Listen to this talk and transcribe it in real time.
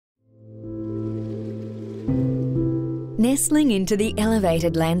Nestling into the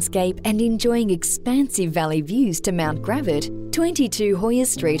elevated landscape and enjoying expansive valley views to Mount Gravett, 22 Hoya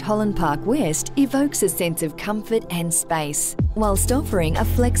Street, Holland Park West evokes a sense of comfort and space, whilst offering a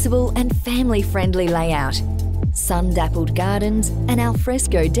flexible and family-friendly layout. Sun-dappled gardens, an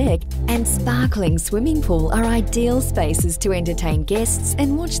alfresco deck and sparkling swimming pool are ideal spaces to entertain guests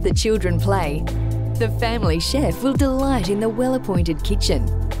and watch the children play. The family chef will delight in the well-appointed kitchen,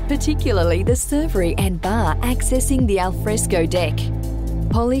 particularly the servery and bar accessing the alfresco deck.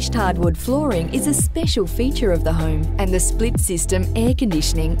 Polished hardwood flooring is a special feature of the home, and the split-system air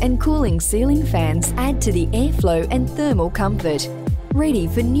conditioning and cooling ceiling fans add to the airflow and thermal comfort. Ready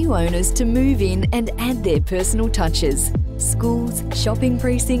for new owners to move in and add their personal touches. Schools, shopping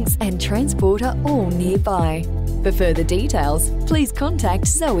precincts and transport are all nearby. For further details, please contact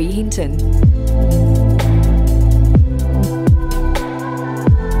Zoe Hinton.